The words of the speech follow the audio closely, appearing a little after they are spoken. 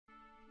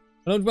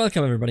Hello and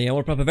welcome everybody,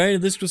 I'm Proper Variant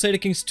of this Crusader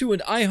Kings 2,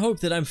 and I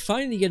hope that I'm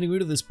finally getting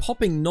rid of this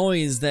popping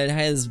noise that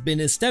has been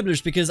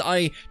established because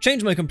I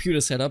changed my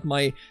computer setup.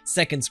 My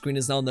second screen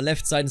is now on the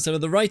left side instead of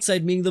the right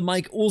side, meaning the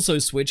mic also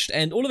switched,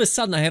 and all of a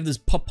sudden I have this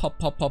pop pop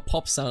pop pop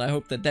pop sound. I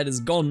hope that that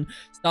is gone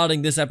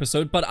starting this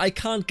episode, but I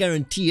can't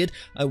guarantee it.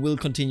 I will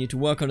continue to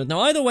work on it. Now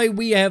either way,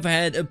 we have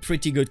had a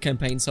pretty good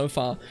campaign so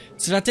far.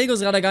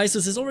 Strategos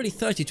Radagaisus is already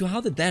 32.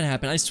 How did that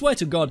happen? I swear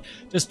to God,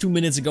 just 2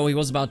 minutes ago he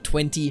was about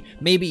 20,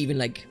 maybe even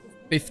like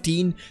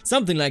 15,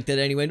 something like that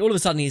anyway, and all of a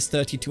sudden he's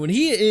 32, and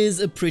he is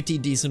a pretty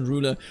decent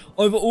ruler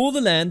over all the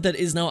land that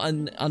is now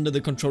under the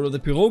control of the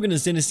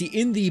Pyrogonus dynasty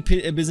in the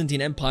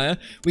Byzantine Empire.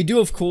 We do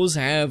of course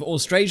have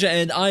Austrasia,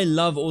 and I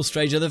love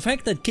Austrasia. The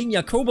fact that King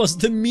Jacobus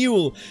the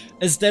Mule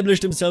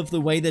established himself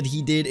the way that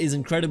he did is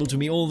incredible to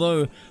me,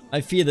 although I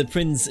fear that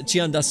Prince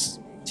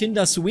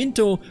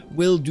Chindasuinto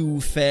will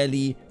do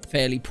fairly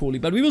poorly,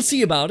 but we will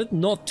see about it.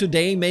 Not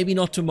today, maybe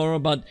not tomorrow,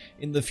 but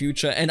in the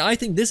future. And I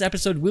think this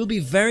episode will be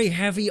very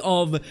heavy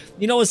of,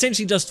 you know,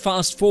 essentially just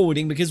fast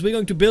forwarding, because we're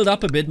going to build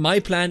up a bit. My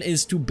plan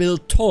is to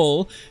build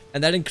tall,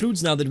 and that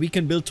includes now that we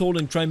can build tall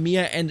in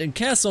Crimea and in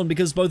Kherson,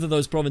 because both of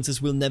those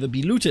provinces will never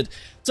be looted.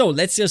 So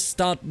let's just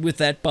start with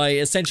that by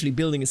essentially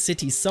building a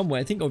city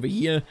somewhere. I think over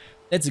here,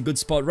 that's a good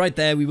spot right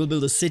there. We will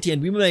build a city,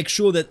 and we will make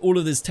sure that all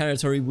of this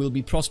territory will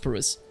be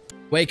prosperous.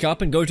 Wake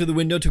up and go to the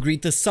window to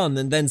greet the sun,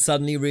 and then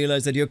suddenly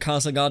realize that your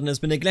castle garden has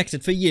been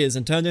neglected for years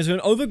and turned into an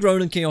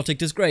overgrown and chaotic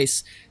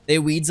disgrace. The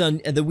weeds are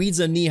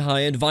knee-high,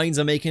 and vines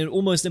are making it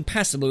almost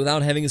impassable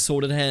without having a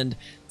sword at hand.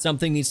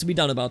 Something needs to be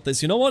done about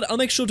this. You know what? I'll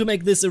make sure to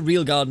make this a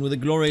real garden with a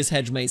glorious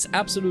hedge maze.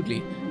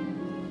 Absolutely.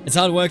 It's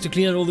hard work to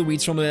clean out all the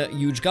weeds from a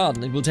huge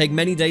garden. It will take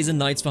many days and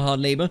nights for hard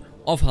labor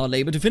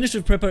to finish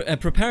the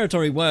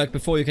preparatory work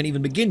before you can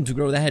even begin to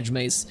grow the hedge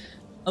maze.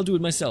 I'll do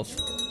it myself.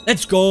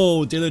 Let's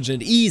go,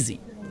 diligent, easy.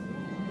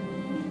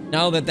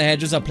 Now that the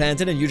hedges are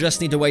planted and you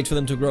just need to wait for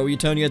them to grow, you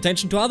turn your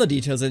attention to other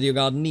details that your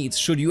garden needs.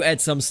 Should you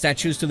add some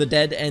statues to the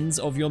dead ends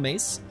of your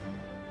maze?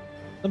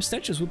 Some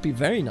statues would be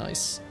very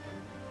nice.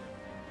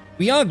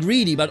 We are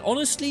greedy, but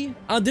honestly,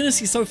 our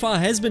dynasty so far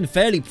has been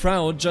fairly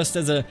proud, just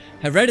as a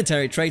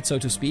hereditary trait, so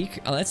to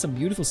speak. I'll add some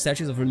beautiful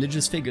statues of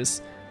religious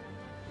figures.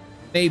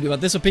 Maybe,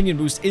 but this opinion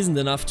boost isn't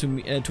enough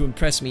to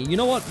impress me. You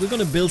know what? We're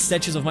gonna build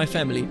statues of my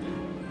family.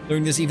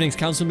 During this evening's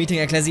council meeting,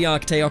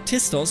 Ecclesiarch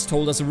Theoctistos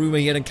told us a rumor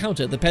he had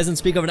encountered. The peasants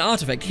speak of an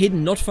artifact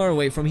hidden not far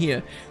away from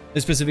here.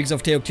 The specifics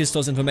of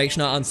Theoctistos'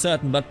 information are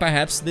uncertain, but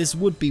perhaps this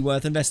would be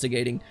worth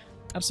investigating.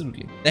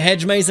 Absolutely. The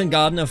hedge maze and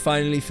garden are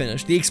finally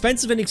finished. The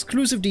expensive and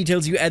exclusive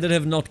details you added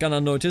have not gone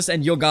unnoticed,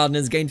 and your garden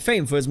has gained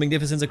fame for its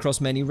magnificence across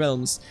many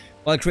realms.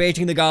 While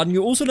creating the garden,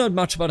 you also learned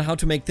much about how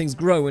to make things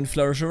grow and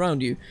flourish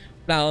around you.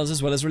 Flowers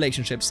as well as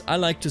relationships. I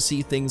like to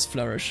see things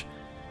flourish.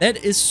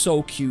 That is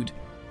so cute.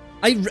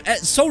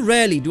 So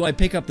rarely do I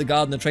pick up the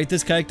gardener trait.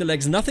 This character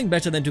lacks nothing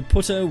better than to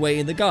put her away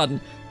in the garden,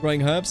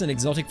 growing herbs and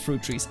exotic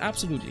fruit trees.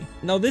 Absolutely.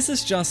 Now this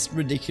is just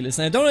ridiculous,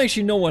 and I don't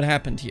actually know what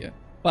happened here,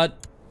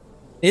 but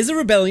there's a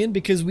rebellion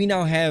because we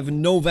now have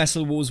no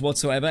vassal wars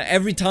whatsoever.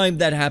 Every time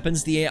that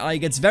happens, the AI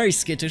gets very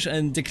skittish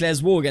and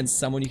declares war against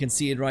someone. You can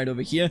see it right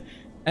over here.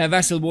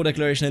 Vassal war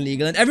declaration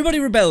illegal, and everybody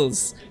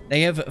rebels.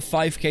 They have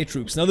 5k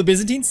troops. Now the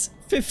Byzantines,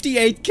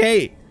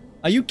 58k.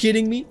 Are you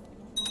kidding me?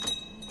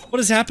 What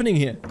is happening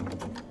here?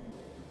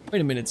 Wait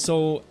a minute,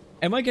 so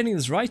am I getting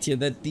this right here,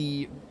 that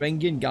the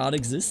Varangian Guard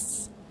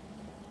exists?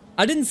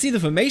 I didn't see the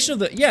formation of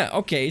the... Yeah,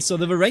 okay, so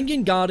the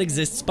Varangian Guard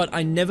exists, but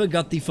I never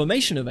got the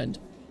formation event.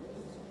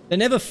 They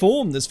never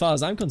formed, as far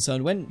as I'm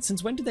concerned.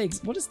 Since when did they...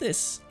 What is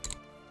this?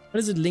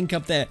 What does it link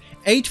up there?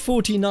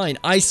 849.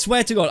 I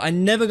swear to God, I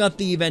never got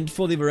the event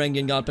for the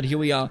Varangian Guard, but here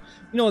we are.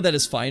 You know what, that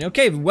is fine.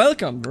 Okay,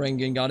 welcome,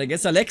 Varangian Guard. I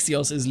guess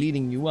Alexios is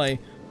leading you.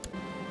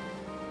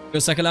 Your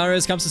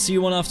Sakalarius comes to see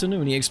you one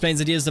afternoon. He explains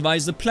that he has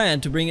devised a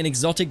plan to bring in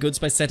exotic goods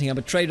by setting up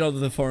a trade out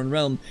of the foreign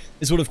realm.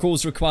 This would of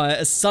course require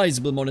a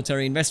sizable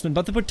monetary investment,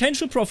 but the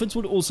potential profits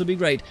would also be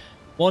great.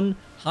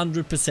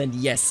 100%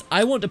 yes.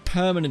 I want a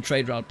permanent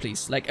trade route,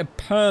 please. Like a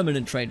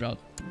permanent trade route.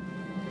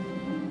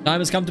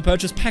 Time has come to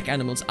purchase pack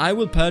animals. I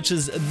will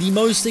purchase the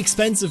most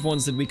expensive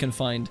ones that we can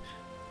find.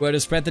 Word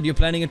has spread that you're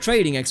planning a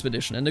trading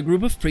expedition, and a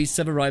group of priests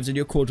have arrived at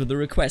your court with a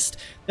request.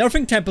 They're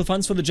offering temple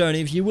funds for the journey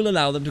if you will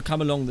allow them to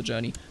come along the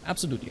journey.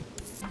 Absolutely.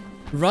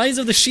 Rise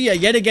of the Shia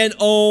yet again.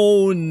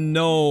 Oh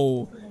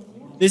no.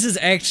 This is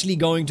actually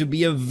going to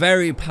be a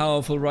very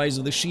powerful rise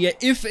of the Shia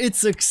if it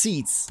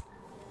succeeds.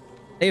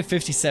 They have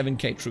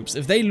 57k troops.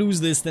 If they lose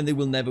this, then they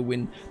will never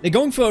win. They're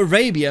going for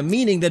Arabia,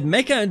 meaning that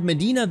Mecca and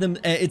Medina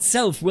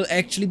itself will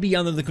actually be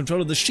under the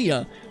control of the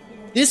Shia.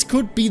 This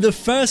could be the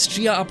first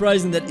Shia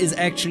uprising that is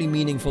actually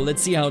meaningful.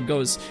 Let's see how it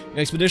goes. Your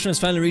expedition has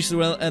finally reached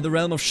the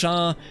realm of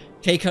Shah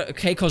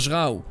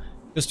Keikoshrau.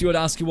 Your steward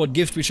asks you what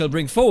gift we shall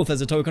bring forth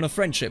as a token of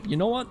friendship. You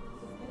know what?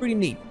 Pretty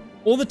neat.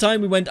 All the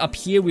time we went up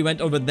here, we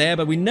went over there,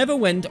 but we never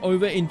went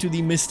over into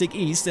the Mystic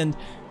East, and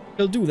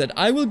we'll do that.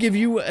 I will give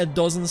you a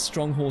dozen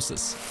strong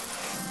horses.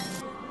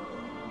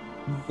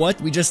 What?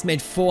 We just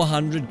made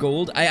 400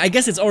 gold? I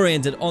guess it's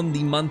oriented on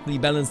the monthly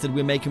balance that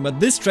we're making, but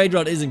this trade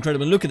route is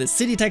incredible. Look at this.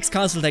 City tax,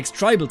 castle tax,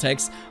 tribal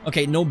tax.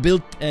 Okay, no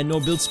build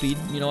speed.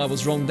 You know, I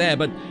was wrong there,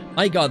 but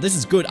my god, this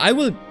is good. I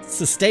will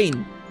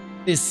sustain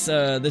this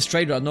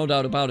trade route, no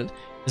doubt about it.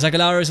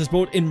 Zacalaris has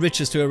brought in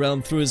riches to a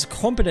realm through his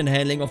competent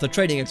handling of the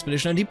trading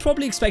expedition, and he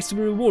probably expects to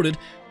be rewarded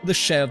with a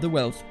share of the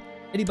wealth.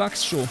 80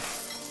 bucks, sure.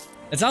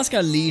 Let's ask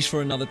our liege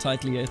for another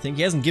title here, I think.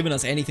 He hasn't given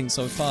us anything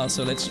so far,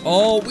 so let's...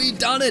 Oh, we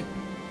done it!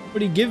 What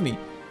did he give me?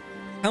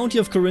 County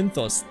of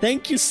Corinthos.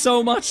 Thank you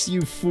so much,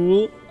 you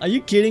fool. Are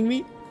you kidding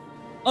me?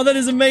 Oh, that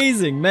is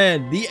amazing,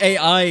 man. The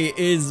AI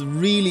is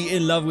really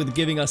in love with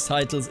giving us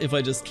titles if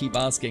I just keep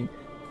asking.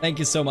 Thank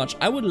you so much.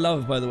 I would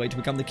love, by the way, to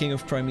become the king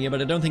of Crimea,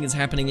 but I don't think it's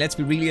happening. Let's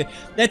be really...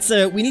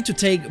 we need to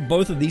take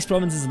both of these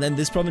provinces and then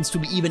this province to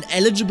be even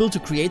eligible to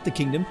create the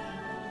kingdom.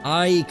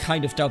 I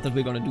kind of doubt that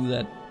we're going to do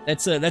that.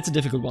 That's a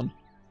difficult one.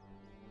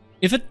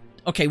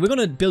 Okay, we're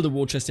gonna build a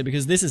war chest here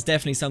because this is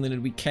definitely something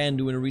that we can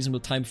do in a reasonable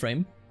time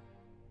frame.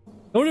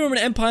 Holy Roman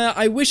Empire,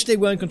 I wish they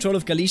were in control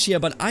of Galicia,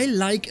 but I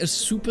like a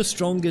super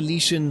strong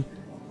Galician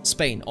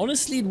Spain.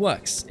 Honestly, it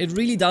works. It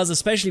really does,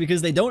 especially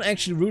because they don't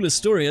actually rule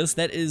Asturias.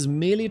 That is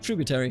merely a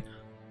tributary.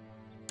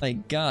 My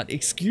god,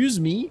 excuse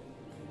me?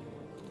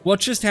 What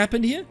just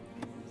happened here?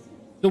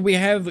 So we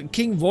have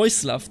King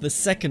Voislav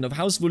II of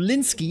House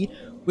Wolinski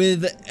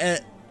with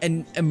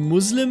a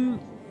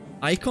Muslim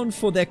icon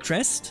for their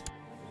crest?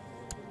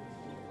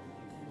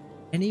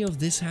 Any of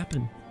this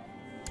happen?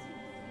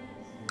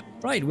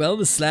 Right, well,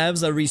 the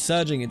Slavs are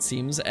resurging, it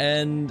seems,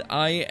 and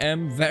I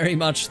am very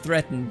much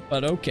threatened,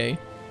 but okay.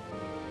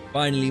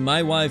 Finally,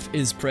 my wife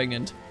is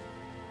pregnant.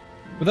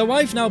 With our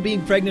wife now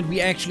being pregnant, we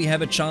actually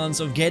have a chance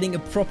of getting a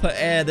proper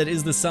heir that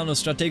is the son of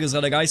Strategos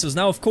Radagaisos.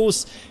 Now, of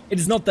course, it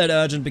is not that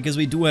urgent because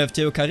we do have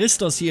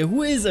Theokaristos here,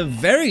 who is a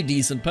very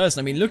decent person.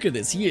 I mean, look at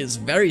this. He is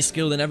very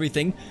skilled in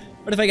everything.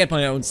 But if I get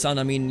my own son,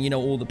 I mean, you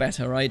know, all the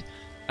better, right?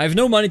 I have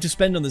no money to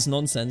spend on this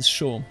nonsense,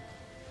 sure.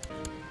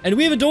 And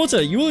we have a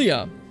daughter,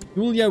 Julia.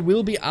 Julia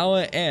will be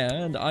our heir,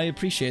 and I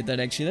appreciate that,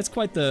 actually. That's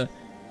quite the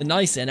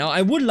nice heir. Now,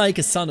 I would like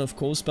a son, of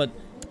course, but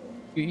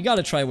you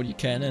gotta try what you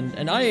can.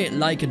 And I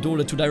like a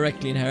daughter to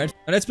directly inherit.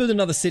 Now, let's build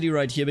another city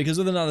right here, because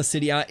with another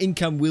city, our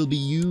income will be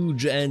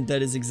huge, and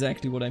that is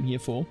exactly what I'm here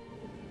for.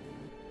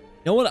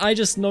 You know what I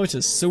just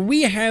noticed? So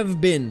we have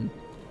been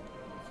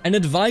an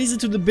advisor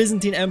to the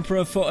Byzantine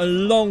Emperor for a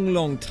long,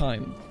 long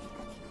time.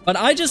 But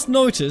I just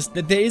noticed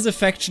that there is a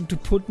faction to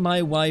put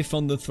my wife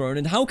on the throne,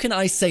 and how can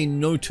I say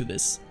no to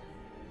this?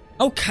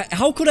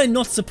 How could I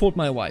not support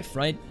my wife,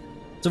 right?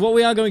 So what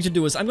we are going to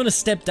do is I'm going to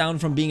step down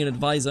from being an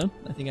advisor.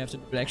 I think I have to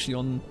do it actually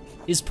on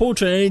his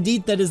portrait, and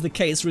indeed that is the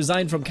case.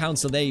 Resign from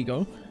council, there you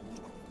go.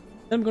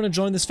 Then I'm going to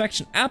join this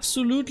faction.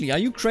 Absolutely, are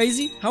you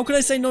crazy? How could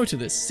I say no to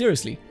this?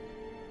 Seriously.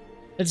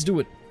 Let's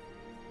do it.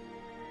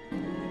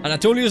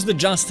 Anatolius the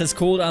Just has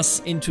called us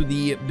into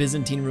the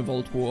Byzantine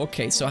Revolt War.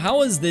 Okay, so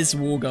how is this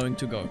war going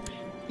to go?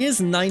 Here's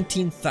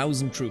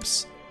 19,000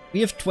 troops. We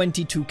have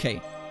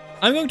 22k.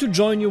 I'm going to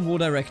join your war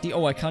directly.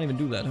 Oh, I can't even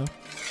do that, huh?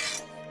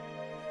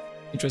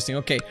 Interesting,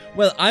 okay.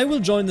 Well, I will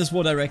join this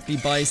war directly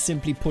by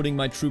simply putting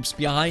my troops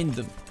behind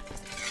them.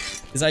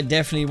 Because I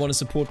definitely want to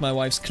support my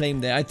wife's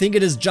claim there. I think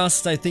it is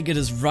just, I think it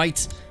is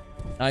right.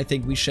 I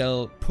think we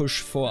shall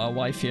push for our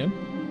wife here.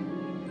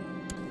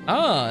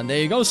 Ah, and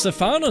there you go.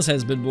 Stephanos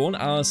has been born,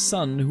 our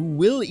son, who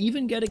will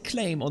even get a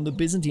claim on the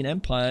Byzantine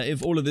Empire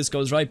if all of this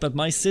goes right. But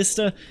my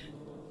sister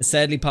has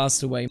sadly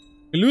passed away.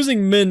 We're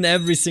losing men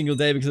every single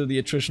day because of the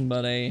attrition,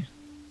 but I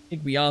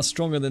think we are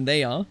stronger than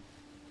they are.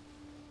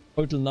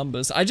 Total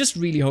numbers. I just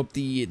really hope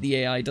the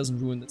AI doesn't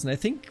ruin this, and I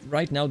think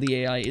right now the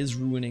AI is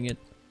ruining it.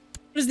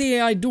 What is the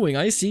AI doing?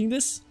 Are you seeing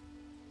this?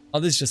 Oh,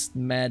 this is just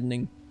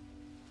maddening.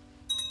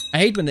 I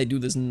hate when they do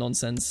this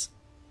nonsense.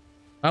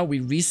 Wow, we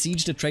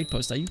re-sieged a trade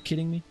post. Are you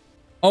kidding me?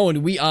 Oh,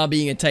 and we are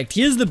being attacked.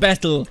 Here's the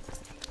battle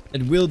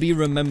that will be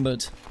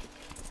remembered.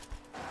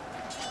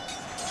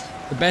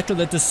 The battle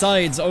that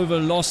decides over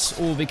loss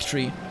or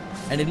victory.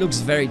 And it looks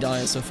very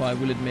dire so far, I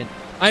will admit.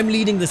 I'm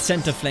leading the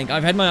center flank.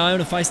 I've had my eye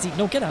on a feisty...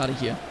 No, get out of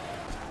here.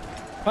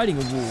 Fighting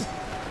a war.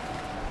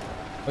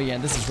 Oh yeah,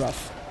 this is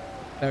rough.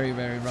 Very,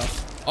 very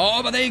rough.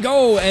 Oh, but there you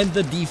go! And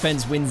the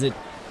defense wins it.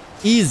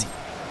 Easy.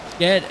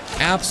 Get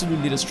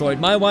absolutely destroyed.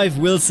 My wife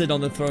will sit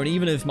on the throne,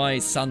 even if my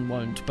son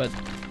won't, but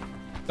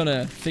I'm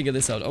gonna figure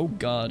this out. Oh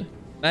god.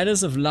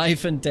 Matters of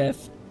life and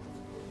death.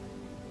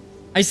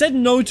 I said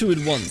no to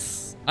it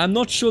once. I'm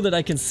not sure that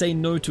I can say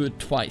no to it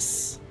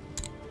twice.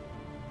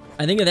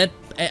 I think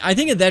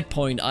at that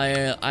point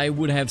I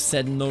would have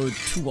said no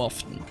too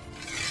often.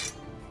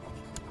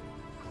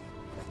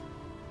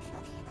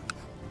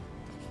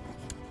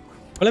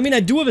 Well, I mean,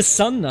 I do have a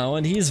son now,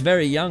 and he is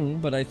very young,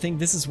 but I think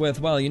this is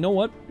worthwhile. You know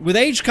what? With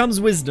age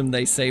comes wisdom,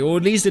 they say, or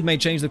at least it may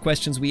change the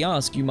questions we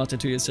ask, you mutter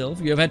to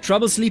yourself. You have had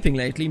trouble sleeping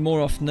lately, more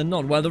often than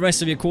not. While the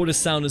rest of your court is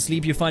sound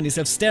asleep, you find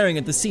yourself staring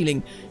at the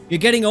ceiling. You're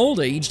getting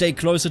older, each day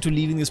closer to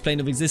leaving this plane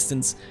of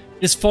existence.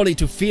 It is folly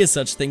to fear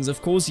such things,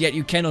 of course, yet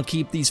you cannot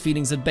keep these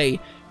feelings at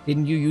bay.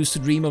 Didn't you used to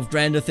dream of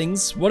grander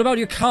things? What about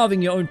your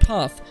carving your own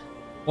path?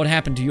 What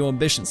happened to your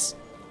ambitions?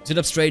 Sit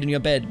up straight in your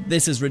bed.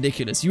 This is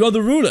ridiculous. You are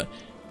the ruler.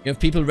 You have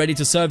people ready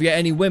to serve your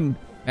any whim.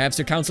 Perhaps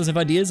your councils have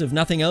ideas. If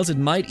nothing else, it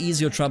might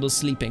ease your troubles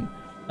sleeping.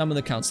 Summon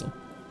the council.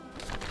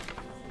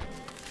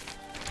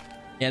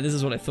 Yeah, this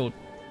is what I thought.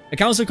 The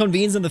council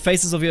convenes and the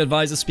faces of your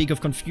advisors speak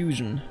of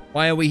confusion.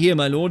 Why are we here,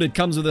 my lord? It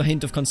comes with a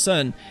hint of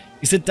concern.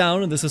 You sit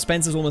down and the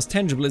suspense is almost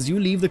tangible as you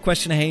leave the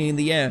question hanging in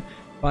the air.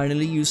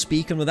 Finally, you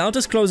speak, and without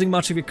disclosing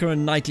much of your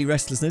current nightly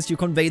restlessness, you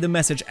convey the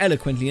message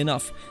eloquently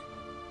enough.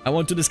 I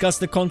want to discuss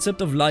the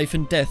concept of life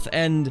and death,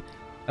 and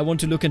I want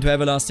to look into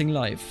everlasting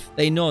life.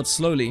 They nod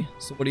slowly.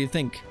 So what do you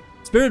think?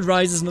 Spirit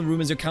rises in the room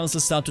as your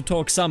councils start to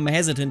talk, some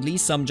hesitantly,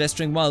 some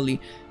gesturing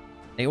wildly.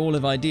 They all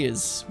have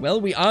ideas.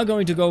 Well, we are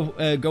going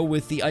to go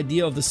with the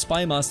idea of the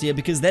spy master here,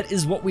 because that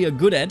is what we are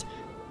good at.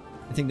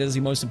 I think that is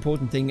the most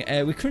important thing.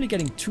 We're currently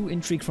getting 2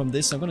 intrigue from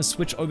this, so I'm going to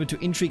switch over to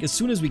intrigue as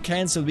soon as we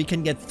can, so we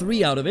can get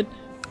 3 out of it.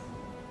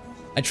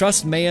 I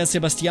trust Mayor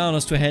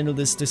Sebastianos to handle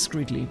this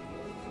discreetly.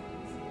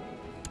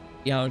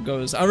 See how it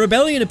goes. Our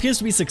rebellion appears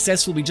to be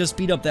successful. We just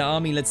beat up their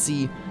army. Let's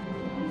see.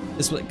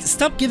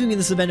 Stop giving me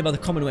this event about the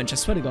common wench, I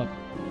swear to God.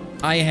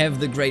 I have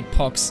the great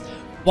pox.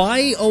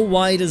 Why, oh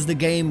why does the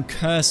game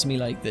curse me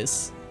like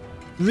this?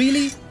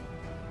 Really?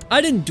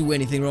 I didn't do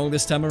anything wrong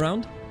this time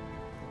around.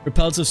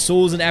 Repulsive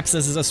sores and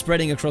abscesses are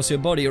spreading across your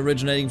body,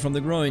 originating from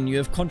the groin. You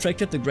have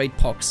contracted the great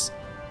pox.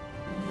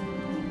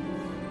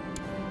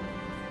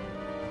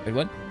 Wait,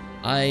 what?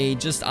 I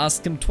just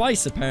asked him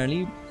twice,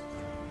 apparently.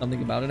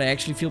 Something about it. I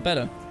actually feel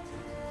better.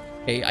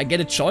 Okay, I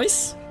get a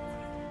choice?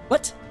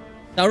 What?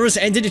 Taurus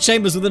entered your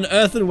chambers with an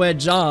earthenware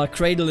jar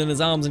cradled in his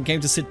arms and came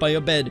to sit by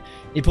your bed.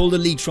 He pulled a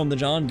leech from the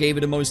jar and gave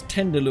it a most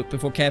tender look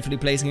before carefully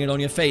placing it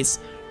on your face.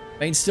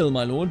 Remain still,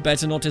 my lord.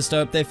 Better not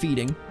disturb their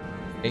feeding.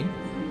 Okay.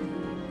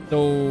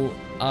 So,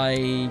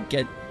 I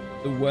get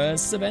the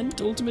worst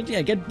event, ultimately?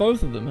 I get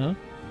both of them, huh?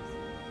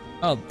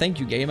 Oh, thank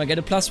you, game. I get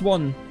a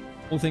 +1.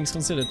 All things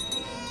considered.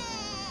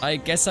 I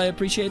guess I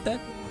appreciate that.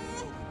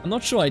 I'm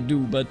not sure I do,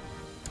 but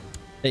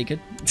take it.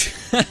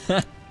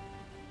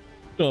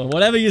 Sure,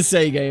 whatever you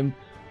say, game.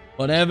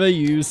 Whatever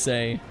you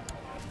say.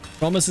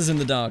 Promises in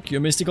the dark.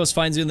 Your Mysticos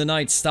finds you in the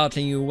night,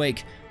 startling you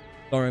awake.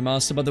 Sorry,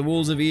 master, but the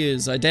wolves have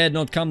ears. I dared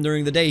not come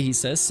during the day, he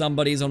says.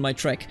 Somebody's on my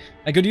track.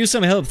 I could use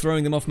some help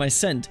throwing them off my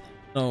scent.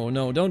 No,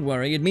 no, don't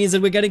worry. It means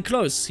that we're getting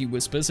close, he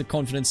whispers, a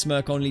confident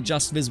smirk only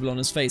just visible on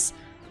his face.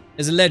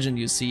 There's a legend,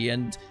 you see,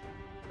 and...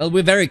 well,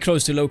 we're very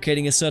close to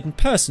locating a certain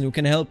person who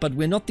can help, but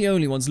we're not the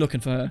only ones looking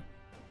for her.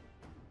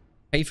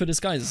 Pay for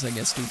disguises, I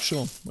guess, dude.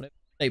 Sure. Whatever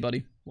you say,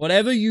 buddy.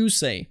 Whatever you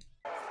say.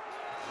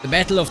 The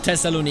Battle of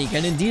Thessaloniki.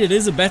 And indeed, it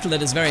is a battle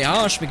that is very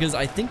harsh, because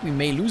I think we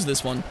may lose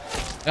this one.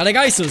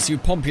 Radagaisus, you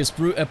pompous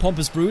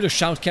brood. A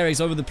shout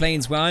carries over the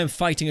plains where I am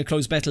fighting a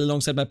close battle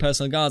alongside my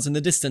personal guards in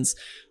the distance.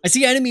 I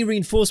see enemy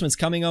reinforcements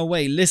coming our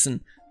way.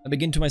 Listen. I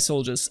begin to my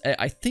soldiers.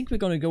 I think we're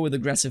going to go with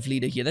aggressive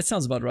leader here. That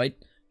sounds about right.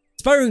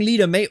 Inspiring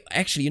leader may...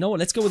 actually, you know what?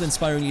 Let's go with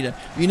inspiring leader.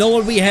 You know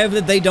what we have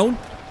that they don't?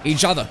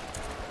 Each other.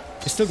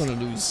 We're still gonna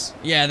lose.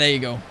 Yeah, there you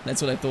go.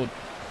 That's what I thought.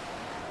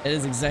 That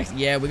is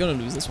exactly... yeah, we're gonna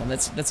lose this one.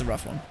 That's a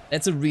rough one.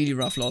 That's a really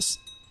rough loss.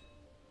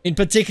 In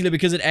particular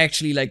because it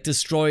actually, like,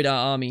 destroyed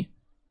our army.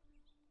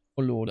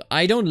 Oh lord.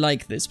 I don't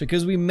like this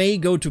because we may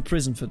go to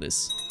prison for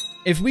this.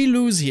 If we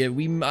lose here,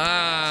 we...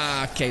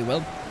 okay,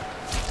 well...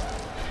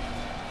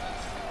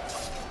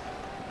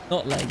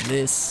 not like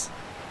this.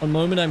 One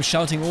moment I'm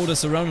shouting orders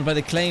surrounded by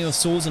the clanging of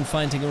swords and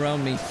fighting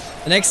around me.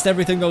 The next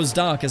everything goes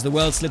dark as the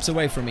world slips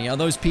away from me. Are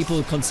those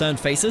people concerned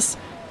faces?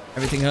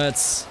 Everything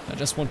hurts. I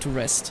just want to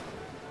rest.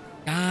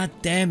 God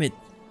damn it.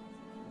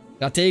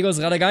 Strategos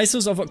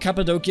Radagaisus of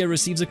Cappadocia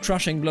receives a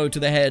crushing blow to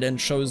the head and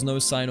shows no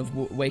sign of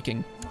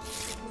waking.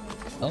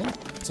 Well,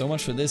 so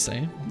much for this,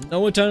 eh?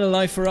 No eternal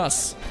life for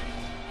us.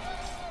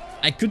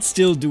 I could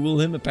still duel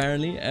him,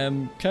 apparently.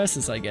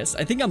 Curses, I guess.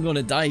 I think I'm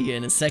gonna die here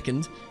in a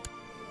second.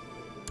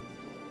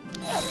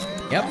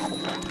 Yep,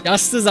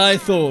 just as I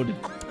thought.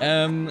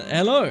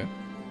 Hello.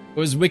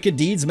 For his wicked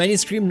deeds, many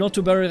scream not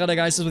to bury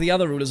Radagaisus with the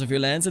other rulers of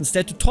your lands,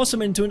 instead to toss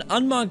him into an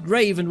unmarked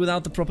grave and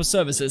without the proper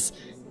services.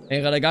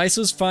 May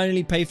Radagaisus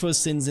finally pay for his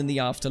sins in the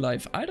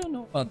afterlife. I don't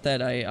know about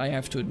that, I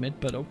have to admit,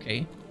 but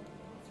okay.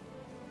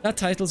 That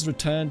title's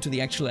returned to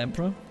the actual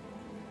emperor.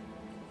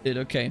 Did,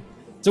 okay.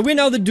 So we're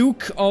now the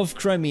Duke of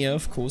Crimea,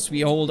 of course.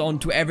 We hold on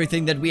to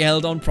everything that we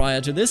held on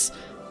prior to this.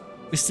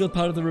 We're still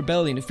part of the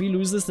rebellion. If we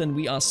lose this, then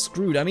we are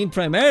screwed. I mean,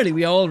 primarily,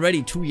 we are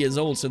already 2 years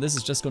old, so this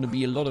is just going to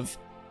be a lot of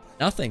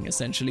nothing,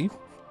 essentially.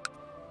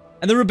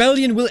 And the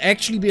rebellion will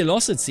actually be a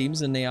loss, it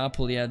seems, in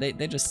Neapel. Yeah,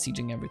 they're just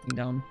sieging everything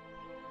down.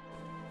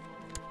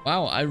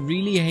 Wow, I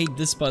really hate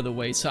this, by the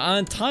way. So our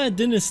entire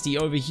dynasty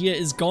over here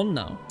is gone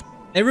now.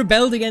 They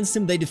rebelled against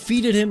him, they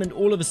defeated him, and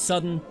all of a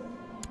sudden...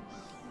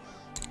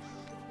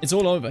 it's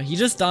all over. He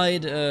just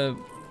died,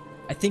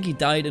 I think he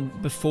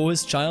died before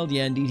his child.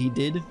 Yeah, indeed he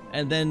did.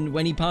 And then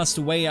when he passed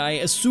away, I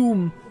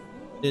assume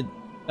it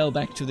fell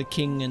back to the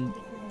king. And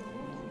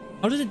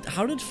how did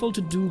it fall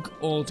to Duke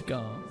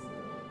Oldgar?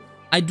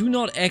 I do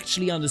not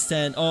actually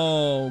understand.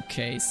 Oh,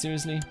 okay,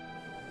 seriously?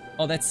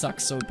 Oh, that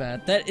sucks so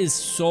bad. That is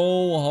so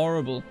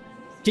horrible.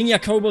 King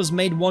Jacobo's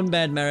made one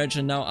bad marriage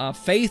and now our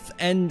faith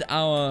and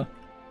our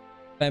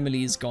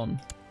family is gone.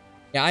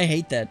 Yeah, I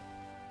hate that.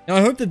 Now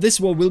I hope that this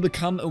war will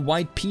become a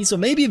white peace or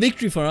maybe a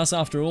victory for us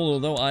after all,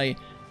 although I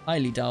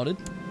highly doubt it.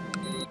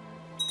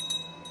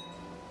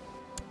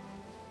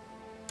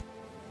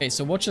 Okay,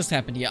 so what just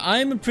happened here?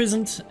 I'm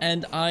imprisoned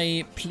and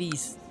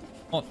please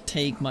not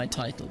take my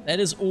title. That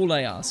is all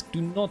I ask.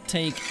 Do not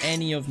take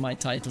any of my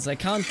titles. I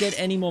can't get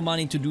any more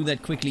money to do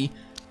that quickly.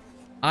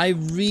 I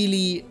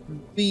really,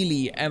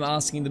 really am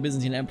asking the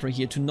Byzantine Emperor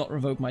here to not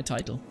revoke my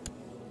title.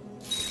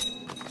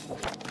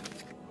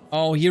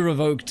 Oh, he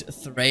revoked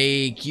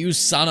Thrake, you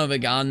son of a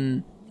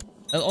gun.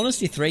 Well,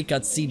 honestly, Thrake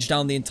got sieged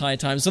down the entire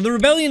time. So the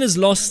rebellion is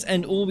lost,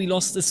 and all we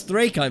lost is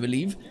Thrake, I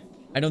believe.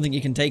 I don't think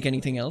he can take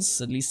anything else.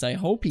 At least I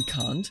hope he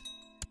can't.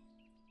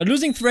 But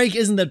losing Thrake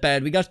isn't that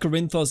bad. We got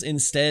Corinthos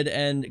instead,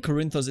 and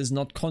Corinthos is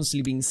not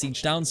constantly being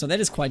sieged down, so that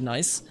is quite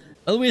nice.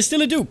 Well, we're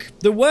still a duke.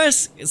 The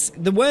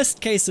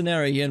worst case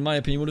scenario here, in my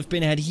opinion, would have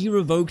been had he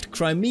revoked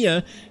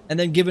Crimea and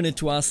then given it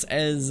to us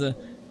as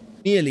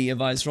merely a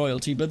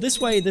viceroyalty. But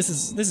this way, this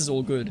is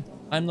all good.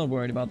 I'm not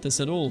worried about this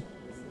at all.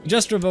 He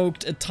just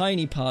revoked a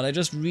tiny part. I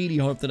just really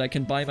hope that I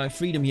can buy my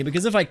freedom here,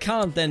 because if I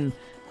can't, then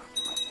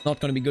it's not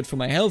going to be good for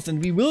my health,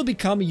 and we will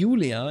become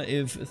Julia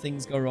if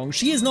things go wrong.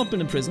 She has not been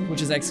imprisoned,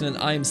 which is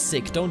excellent. I am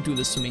sick. Don't do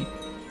this to me.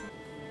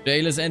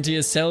 Jailers enter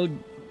your cell,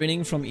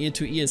 grinning from ear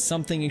to ear.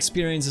 Something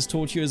experience has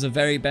taught you is a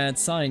very bad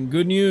sign.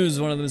 Good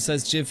news, one of them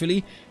says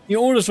cheerfully.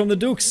 Your orders from the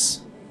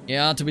dukes. You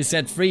are to be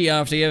set free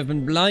after you have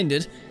been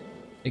blinded.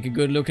 Take a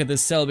good look at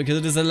this cell, because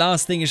it is the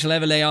last thing you shall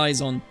ever lay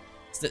eyes on.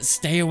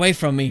 Stay away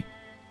from me.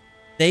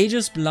 They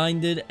just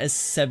blinded a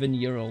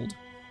 7-year-old.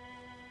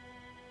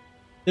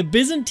 The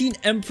Byzantine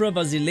Emperor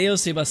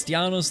Basileus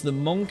Sebastianus the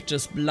monk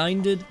just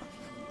blinded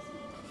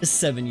a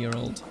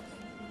 7-year-old.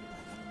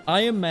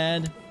 I am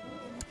mad,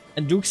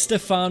 and Duke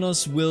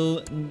Stephanos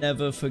will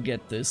never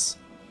forget this.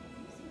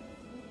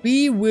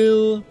 We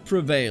will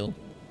prevail.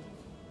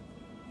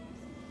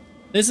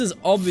 This is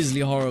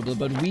obviously horrible,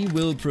 but we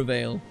will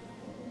prevail.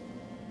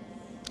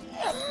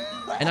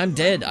 And I'm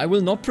dead. I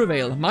will not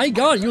prevail. My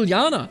god,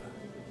 Juliana!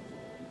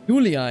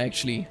 Julia,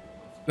 actually.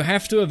 You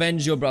have to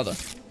avenge your brother.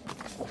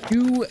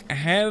 You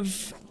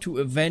have to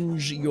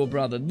avenge your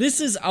brother.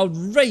 This is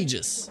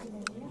outrageous.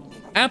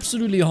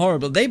 Absolutely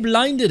horrible. They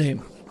blinded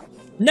him.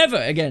 Never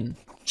again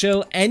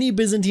shall any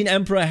Byzantine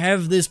emperor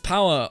have this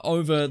power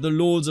over the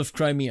lords of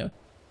Crimea.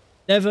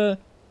 Never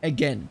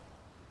again.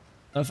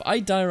 Now, if I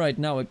die right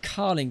now, a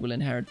Carling will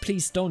inherit.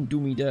 Please don't do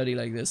me dirty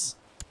like this.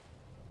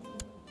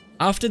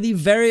 After the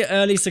very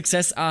early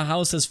success, our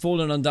house has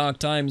fallen on dark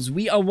times.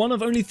 We are one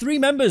of only 3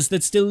 members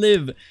that still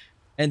live.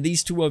 And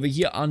these 2 over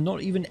here are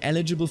not even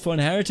eligible for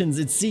inheritance,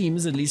 it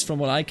seems, at least from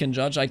what I can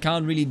judge. I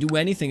can't really do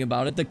anything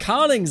about it. The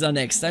Carlings are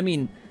next. I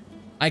mean,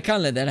 I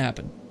can't let that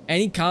happen.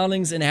 Any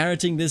Carlings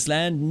inheriting this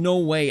land? No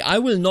way. I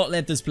will not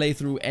let this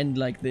playthrough end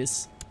like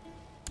this.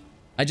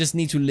 I just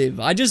need to live.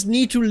 I just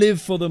need to live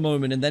for the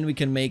moment, and then we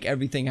can make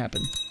everything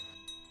happen.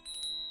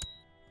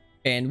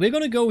 And we're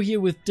gonna go here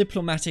with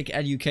diplomatic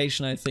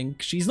education, I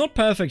think. She's not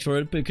perfect for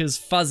it, because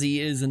fuzzy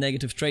is a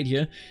negative trait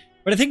here.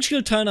 But I think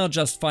she'll turn out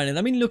just fine. And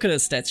I mean, look at her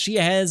stats. She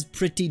has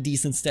pretty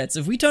decent stats.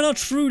 If we turn out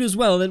shrewd as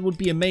well, that would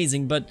be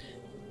amazing. But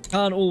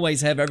can't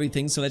always have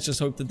everything, so let's just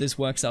hope that this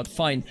works out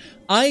fine.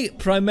 I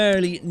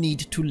primarily need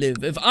to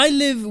live. If I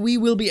live, we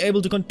will be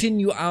able to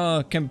continue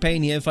our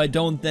campaign here. If I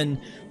don't,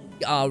 then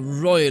we are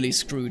royally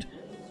screwed.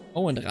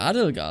 Oh, and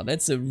Radelgar.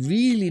 That's a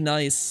really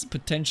nice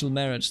potential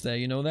marriage there.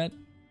 You know that?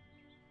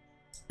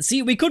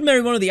 See, we could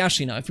marry one of the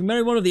Ashina. If we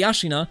marry one of the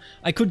Ashina,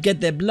 I could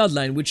get their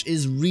bloodline, which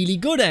is really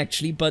good,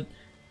 actually. But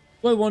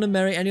do I want to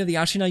marry any of the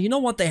Ashina? You know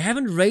what? They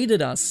haven't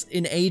raided us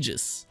in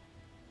ages.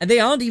 And they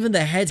aren't even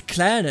the head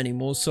clan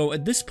anymore. So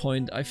at this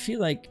point, I feel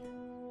like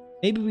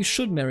maybe we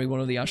should marry one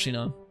of the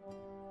Ashina.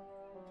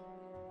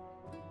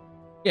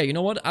 Yeah, you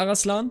know what?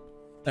 Araslan?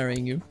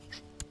 Marrying you.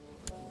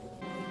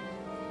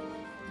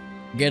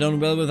 Get on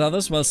well with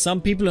others, while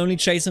some people only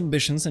chase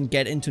ambitions and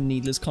get into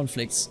needless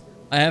conflicts.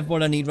 I have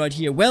what I need right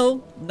here.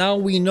 Well, now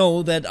we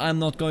know that I'm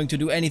not going to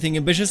do anything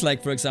ambitious,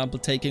 like, for example,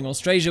 taking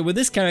Austrasia with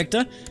this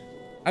character.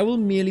 I will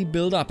merely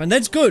build up. And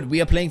that's good. We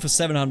are playing for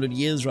 700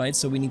 years, right?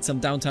 So we need some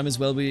downtime as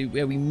well,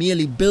 where we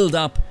merely build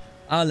up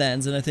our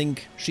lands. And I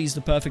think she's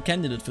the perfect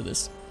candidate for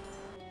this.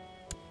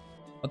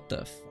 What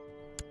the f...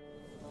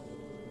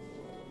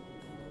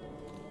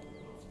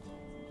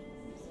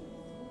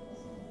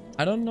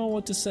 I don't know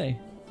what to say.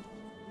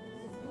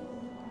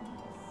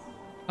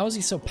 How is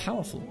he so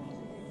powerful?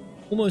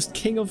 Almost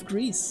king of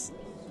Greece.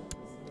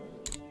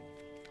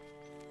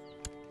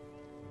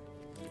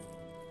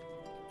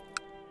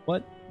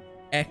 What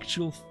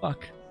actual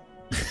fuck?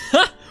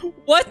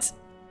 What?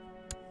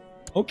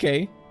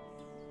 Okay.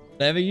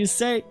 Whatever you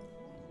say.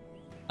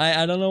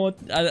 I don't know what...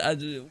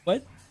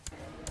 what?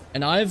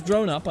 And I have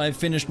grown up. I have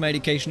finished my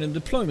education in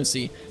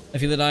diplomacy. I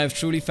feel that I have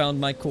truly found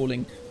my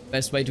calling.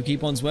 Best way to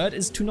keep one's word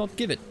is to not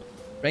give it.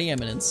 Ray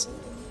Eminence.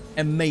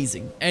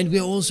 Amazing. And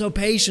we're also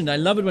patient. I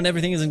love it when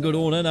everything is in good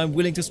order and I'm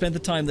willing to spend the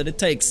time that it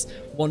takes.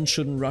 One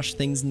shouldn't rush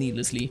things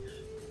needlessly.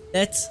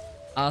 That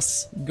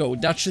us go.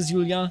 Duchess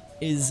Julia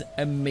is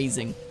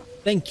amazing.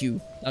 Thank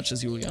you,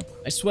 Duchess Julia.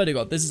 I swear to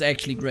God, this is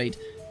actually great.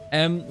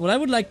 What I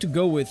would like to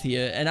go with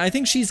here, and I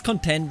think she's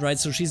content, right?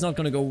 So she's not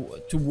going to go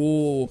to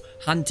war,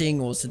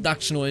 hunting, or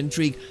seduction, or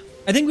intrigue.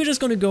 I think we're just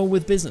going to go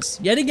with business.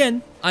 Yet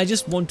again, I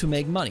just want to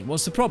make money.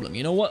 What's the problem?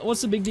 You know,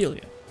 what's the big deal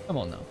here? Come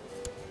on now.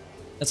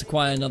 Let's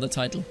acquire another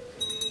title.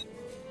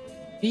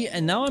 See,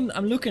 and now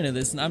I'm looking at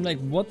this, and I'm like,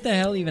 what the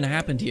hell even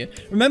happened here?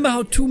 Remember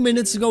how 2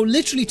 minutes ago,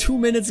 literally 2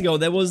 minutes ago,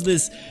 there was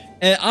this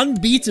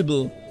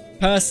unbeatable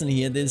person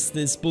here,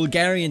 this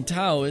Bulgarian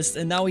Taoist,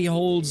 and now he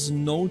holds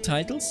no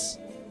titles?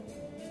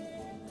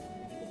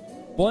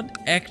 What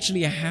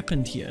actually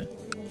happened here?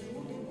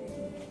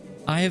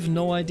 I have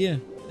no idea.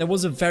 There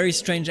was a very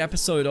strange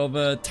episode of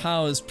a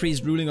Taoist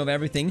priest ruling over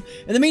everything.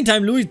 In the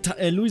meantime,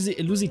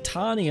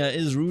 Lusitania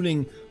is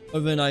ruling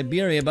over in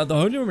Iberia, but the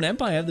Holy Roman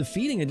Empire, I have the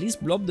feeling, at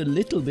least blobbed a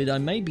little bit. I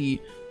may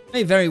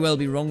very well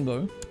be wrong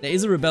though. There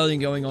is a rebellion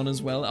going on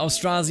as well.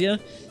 Austrasia,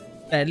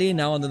 sadly,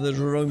 now under the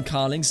Jerome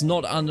Carlings,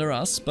 not under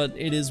us, but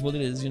it is what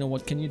it is. You know,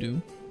 what can you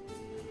do?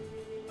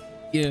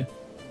 Yeah.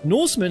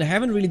 Norsemen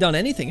haven't really done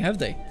anything, have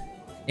they?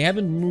 They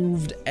haven't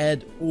moved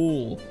at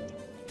all.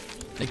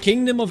 The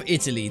Kingdom of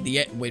Italy.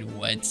 Wait,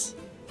 what?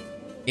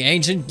 The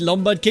ancient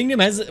Lombard Kingdom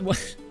has...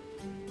 What?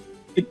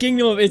 The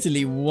Kingdom of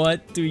Italy.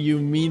 What do you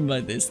mean by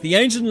this? The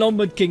ancient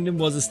Lombard Kingdom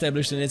was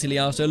established in Italy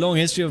after a long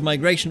history of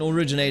migration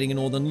originating in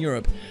Northern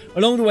Europe.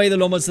 Along the way, the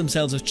Lombards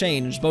themselves have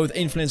changed, both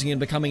influencing and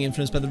becoming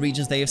influenced by the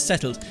regions they have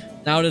settled.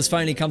 Now it has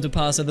finally come to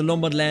pass that the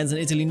Lombard lands in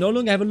Italy no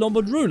longer have a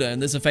Lombard ruler,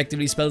 and this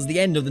effectively spells the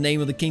end of the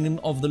name of the Kingdom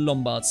of the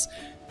Lombards.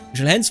 We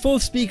shall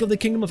henceforth speak of the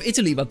Kingdom of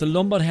Italy, but the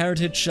Lombard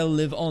heritage shall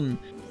live on.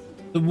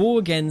 The war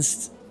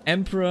against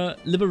Emperor,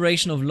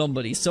 liberation of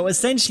Lombardy. So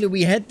essentially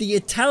we had the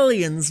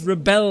Italians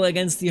rebel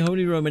against the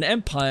Holy Roman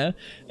Empire,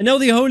 and now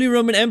the Holy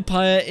Roman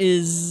Empire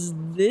is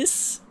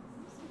this?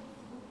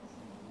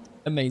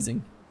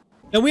 Amazing.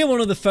 Now we are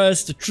one of the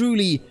first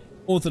truly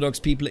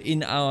Orthodox people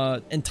in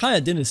our entire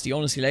dynasty,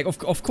 honestly. Like,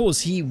 of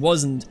course he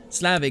wasn't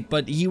Slavic,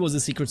 but he was a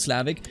secret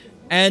Slavic.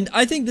 And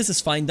I think this is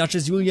fine.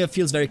 Duchess Julia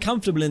feels very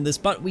comfortable in this,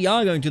 but we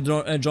are going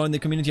to join the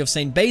community of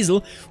St.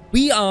 Basil.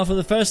 We are, for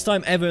the first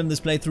time ever in this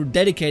playthrough,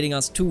 dedicating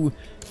us to,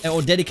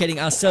 or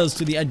dedicating ourselves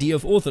to the idea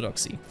of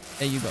orthodoxy.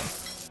 There you go.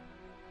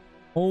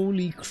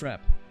 Holy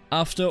crap.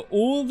 After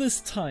all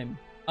this time,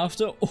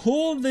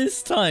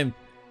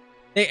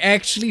 they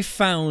actually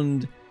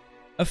found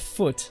a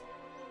foot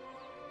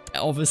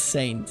of a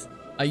saint.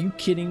 Are you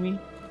kidding me?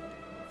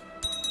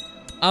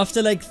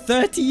 After like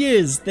 30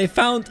 years, they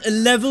found a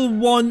level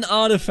 1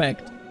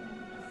 artifact.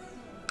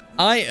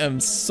 I am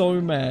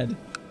so mad.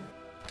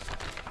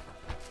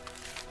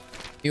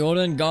 The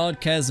Order and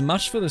Guard cares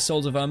much for the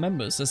souls of our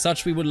members. As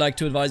such, we would like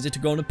to advise you to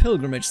go on a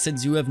pilgrimage,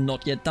 since you have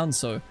not yet done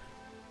so.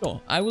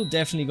 Sure, I will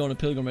definitely go on a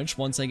pilgrimage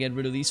once I get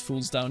rid of these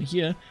fools down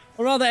here.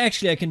 Or rather,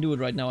 actually, I can do it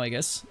right now, I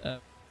guess.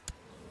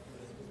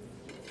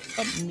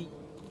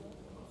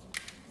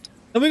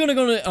 And we're gonna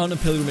go on a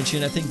pilgrimage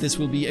here, and I think this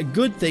will be a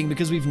good thing,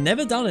 because we've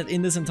never done it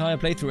in this entire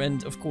playthrough,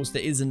 and of course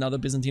there is another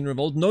Byzantine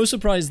revolt. No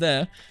surprise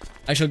there.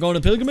 I shall go on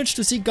a pilgrimage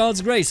to seek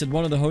God's grace at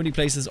one of the holy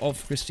places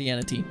of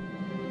Christianity.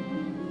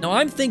 Now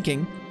I'm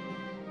thinking,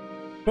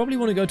 probably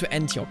want to go to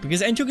Antioch,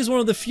 because Antioch is one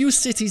of the few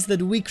cities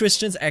that we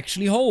Christians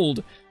actually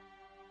hold.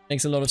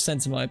 Makes a lot of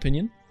sense in my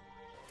opinion.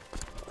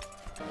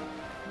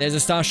 There's a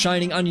star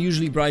shining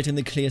unusually bright in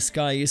the clear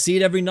sky. You see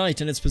it every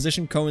night, and its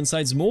position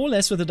coincides more or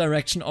less with the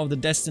direction of the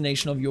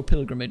destination of your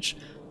pilgrimage.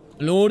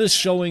 The Lord is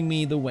showing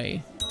me the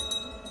way.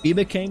 We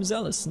became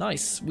zealous.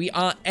 Nice. We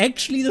are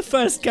actually the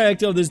first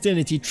character of this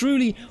dynasty,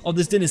 truly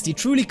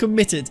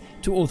committed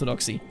to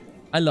orthodoxy.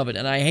 I love it,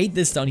 and I hate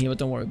this down here, but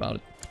don't worry about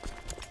it.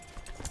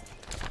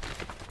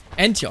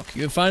 Antioch.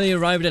 You have finally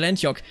arrived at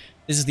Antioch.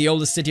 This is the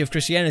oldest city of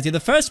Christianity, the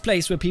first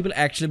place where people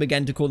actually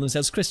began to call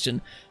themselves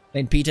Christian.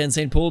 St. Peter and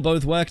St. Paul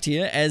both worked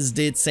here, as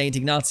did St.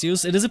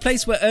 Ignatius. It is a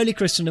place where early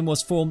Christendom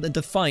was formed and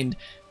defined,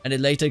 and it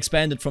later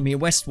expanded from here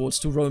westwards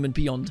to Rome and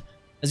beyond.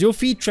 As your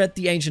feet tread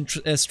the ancient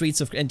streets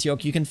of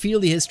Antioch, you can feel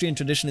the history and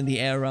tradition in the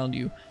air around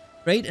you.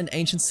 Great and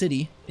ancient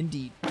city,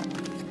 indeed.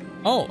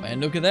 Oh,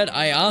 and look at that,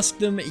 I asked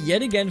them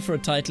yet again for a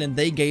title, and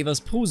they gave us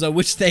Prusa,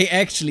 which they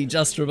actually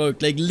just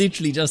revoked, like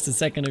literally just a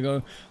second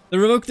ago. They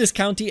revoked this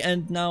county,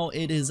 and now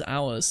it is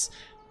ours.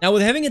 Now,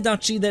 with having a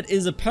duchy that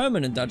is a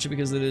permanent duchy,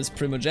 because it is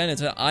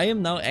primogeniture, I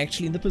am now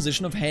actually in the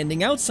position of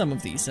handing out some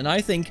of these. And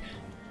I think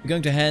we're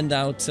going to hand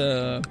out,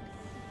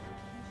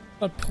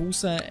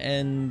 Prusa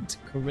and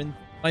Corinth.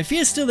 My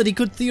fear is still that he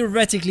could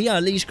theoretically,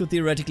 Alish could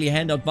theoretically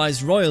hand out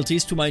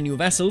vice-royalties to my new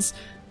vassals.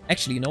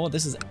 Actually, you know what?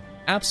 This is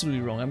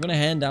absolutely wrong. I'm going to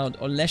hand out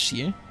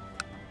Oleshi.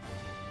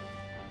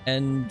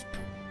 And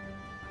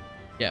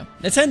yeah,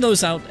 let's hand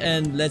those out,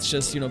 and let's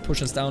just, you know,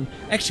 push us down.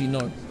 Actually,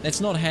 no. Let's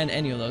not hand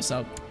any of those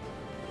out.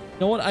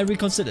 You know what? I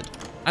reconsidered.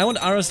 I want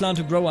Arslan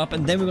to grow up,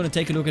 and then we're going to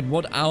take a look at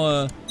what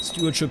our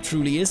stewardship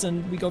truly is,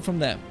 and we go from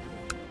there.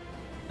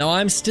 Now,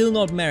 I'm still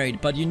not married,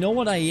 but you know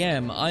what I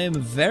am? I am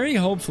very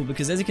hopeful,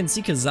 because as you can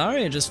see,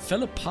 Khazaria just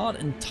fell apart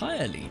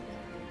entirely.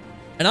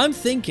 And I'm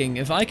thinking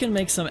if I can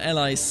make some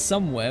allies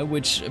somewhere,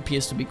 which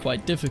appears to be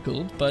quite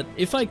difficult, but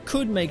if I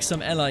could make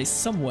some allies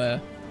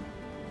somewhere,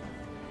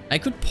 I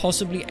could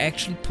possibly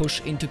actually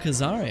push into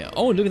Khazaria.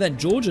 Oh, look at that,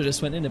 Georgia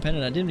just went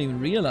independent. I didn't even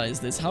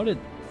realize this. How did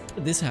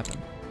this happen?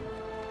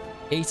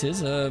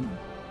 Haters,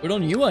 good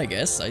on you, I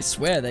guess. I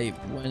swear they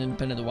went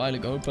independent a while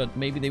ago, but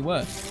maybe they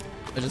were.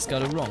 I just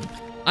got it wrong.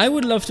 I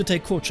would love to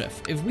take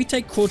Korchev. If we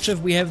take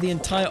Korchev, we have the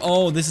entire...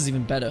 Oh, this is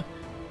even better.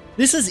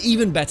 This is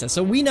even better.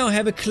 So we now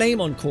have a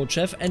claim on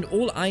Korchev, and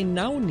all I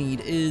now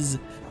need is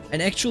an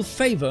actual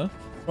favor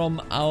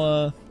from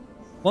our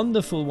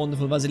wonderful,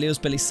 wonderful Basileus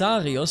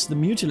Belisarius, the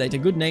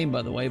Mutilator. Good name,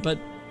 by the way, but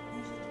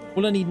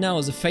all I need now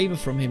is a favor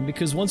from him,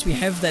 because once we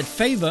have that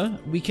favor,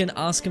 we can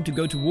ask him to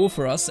go to war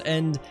for us,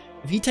 and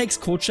if he takes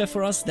Korchev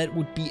for us, that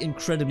would be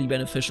incredibly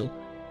beneficial.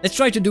 Let's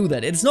try to do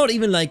that. It's not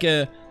even like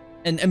an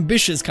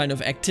ambitious kind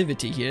of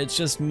activity here. It's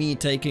just me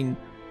taking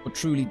what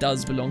truly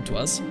does belong to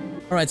us.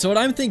 Alright, so what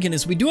I'm thinking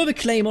is we do have a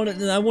claim on it,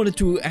 and I wanted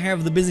to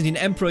have the Byzantine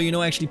Emperor, you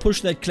know, actually push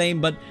that claim,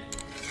 but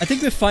I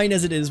think we're fine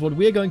as it is. What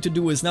we're going to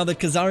do is, now that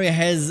Khazaria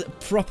has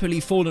properly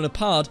fallen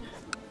apart,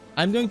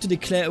 I'm going to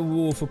declare a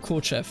war for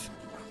Korchev.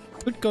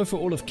 Could go for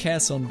all of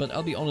Kherson, but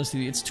I'll be honest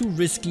with you, it's too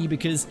risky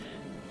because,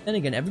 then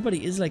again,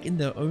 everybody is like in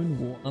their own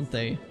war, aren't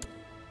they?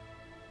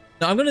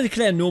 Now, I'm going to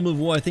declare a normal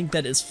war. I think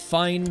that is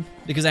fine,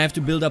 because I have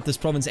to build up this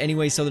province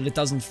anyway so that it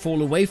doesn't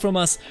fall away from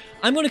us.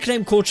 I'm going to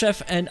claim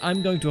Korchev, and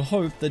I'm going to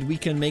hope that we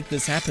can make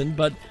this happen,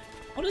 but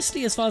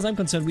honestly, as far as I'm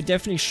concerned, we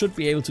definitely should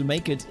be able to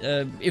make it.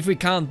 If we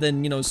can't,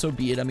 then, you know, so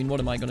be it. I mean, what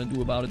am I going to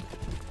do about it?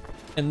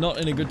 And not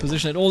in a good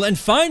position at all. And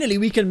finally,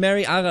 we can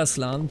marry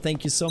Araslan.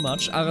 Thank you so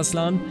much.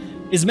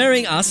 Araslan is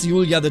marrying us,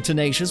 Yulia the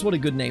Tenacious. What a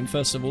good name,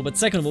 first of all. But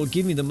second of all,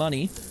 give me the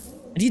money.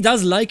 And he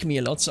does like me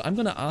a lot, so I'm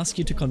going to ask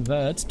you to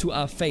convert to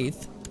our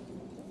faith.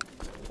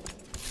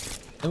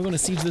 And we're going to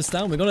siege this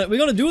down. We're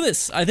gonna do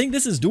this. I think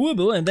this is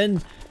doable. And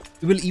then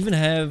we will even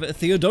have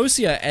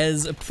Theodosia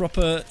as a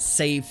proper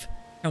safe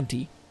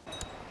county.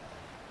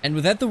 And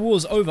with that, the war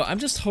is over. I'm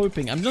just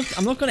hoping. I'm not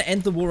going to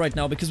end the war right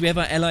now because we have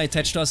our ally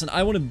attached to us, and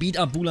I want to beat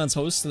up Bulan's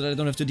host so that I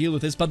don't have to deal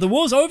with this. But the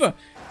war's over.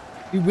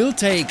 We will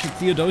take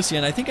Theodosia,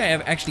 and I think I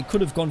actually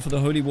could have gone for the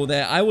Holy War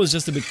there. I was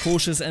just a bit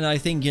cautious, and I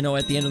think, you know,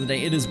 at the end of the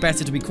day, it is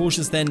better to be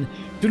cautious than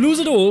to lose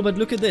it all. But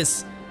look at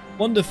this.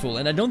 Wonderful.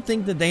 And I don't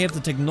think that they have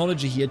the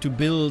technology here to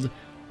build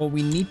what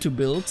we need to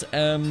build.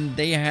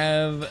 They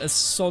have a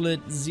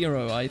solid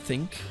 0, I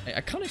think. I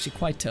can't actually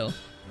quite tell.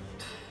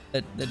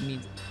 That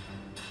means...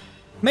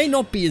 May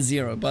not be a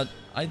 0, but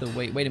either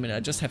way. Wait a minute,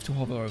 I just have to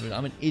hover over it.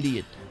 I'm an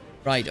idiot.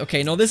 Right,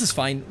 okay, no, this is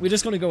fine. We're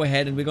just going to go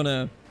ahead and we're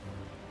going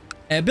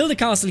to build a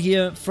castle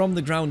here from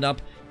the ground up.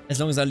 As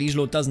long as our liege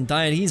lord doesn't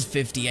die, and he's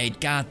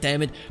 58, god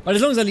damn it. But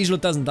as long as our liege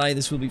lord doesn't die,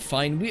 this will be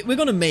fine. We're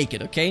going to make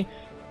it, okay?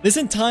 This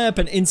entire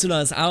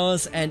peninsula is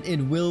ours, and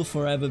it will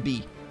forever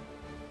be.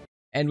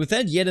 And with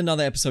that, yet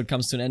another episode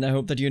comes to an end. I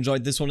hope that you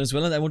enjoyed this one as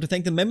well, and I want to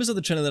thank the members of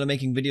the channel that are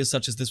making videos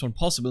such as this one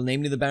possible,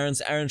 namely the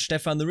Barons Aaron,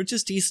 Stefan, the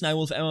Richest T,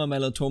 Snywolf, Emma,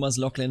 Mello, Thomas,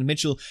 Lachlan, and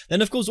Mitchell.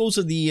 Then, of course,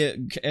 also the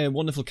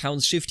wonderful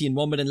Counts, Shifty, and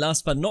Wombat, and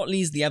last but not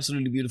least, the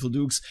absolutely beautiful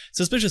Dukes,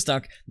 Suspicious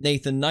Duck,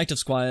 Nathan, Knight of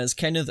Squires,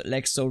 Kenneth,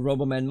 Lexo,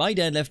 Roboman, My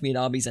Dad Left Me at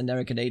Arby's, and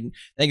Derek and Aiden.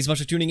 Thank you so much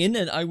for tuning in,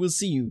 and I will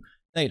see you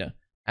later.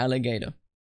 Alligator.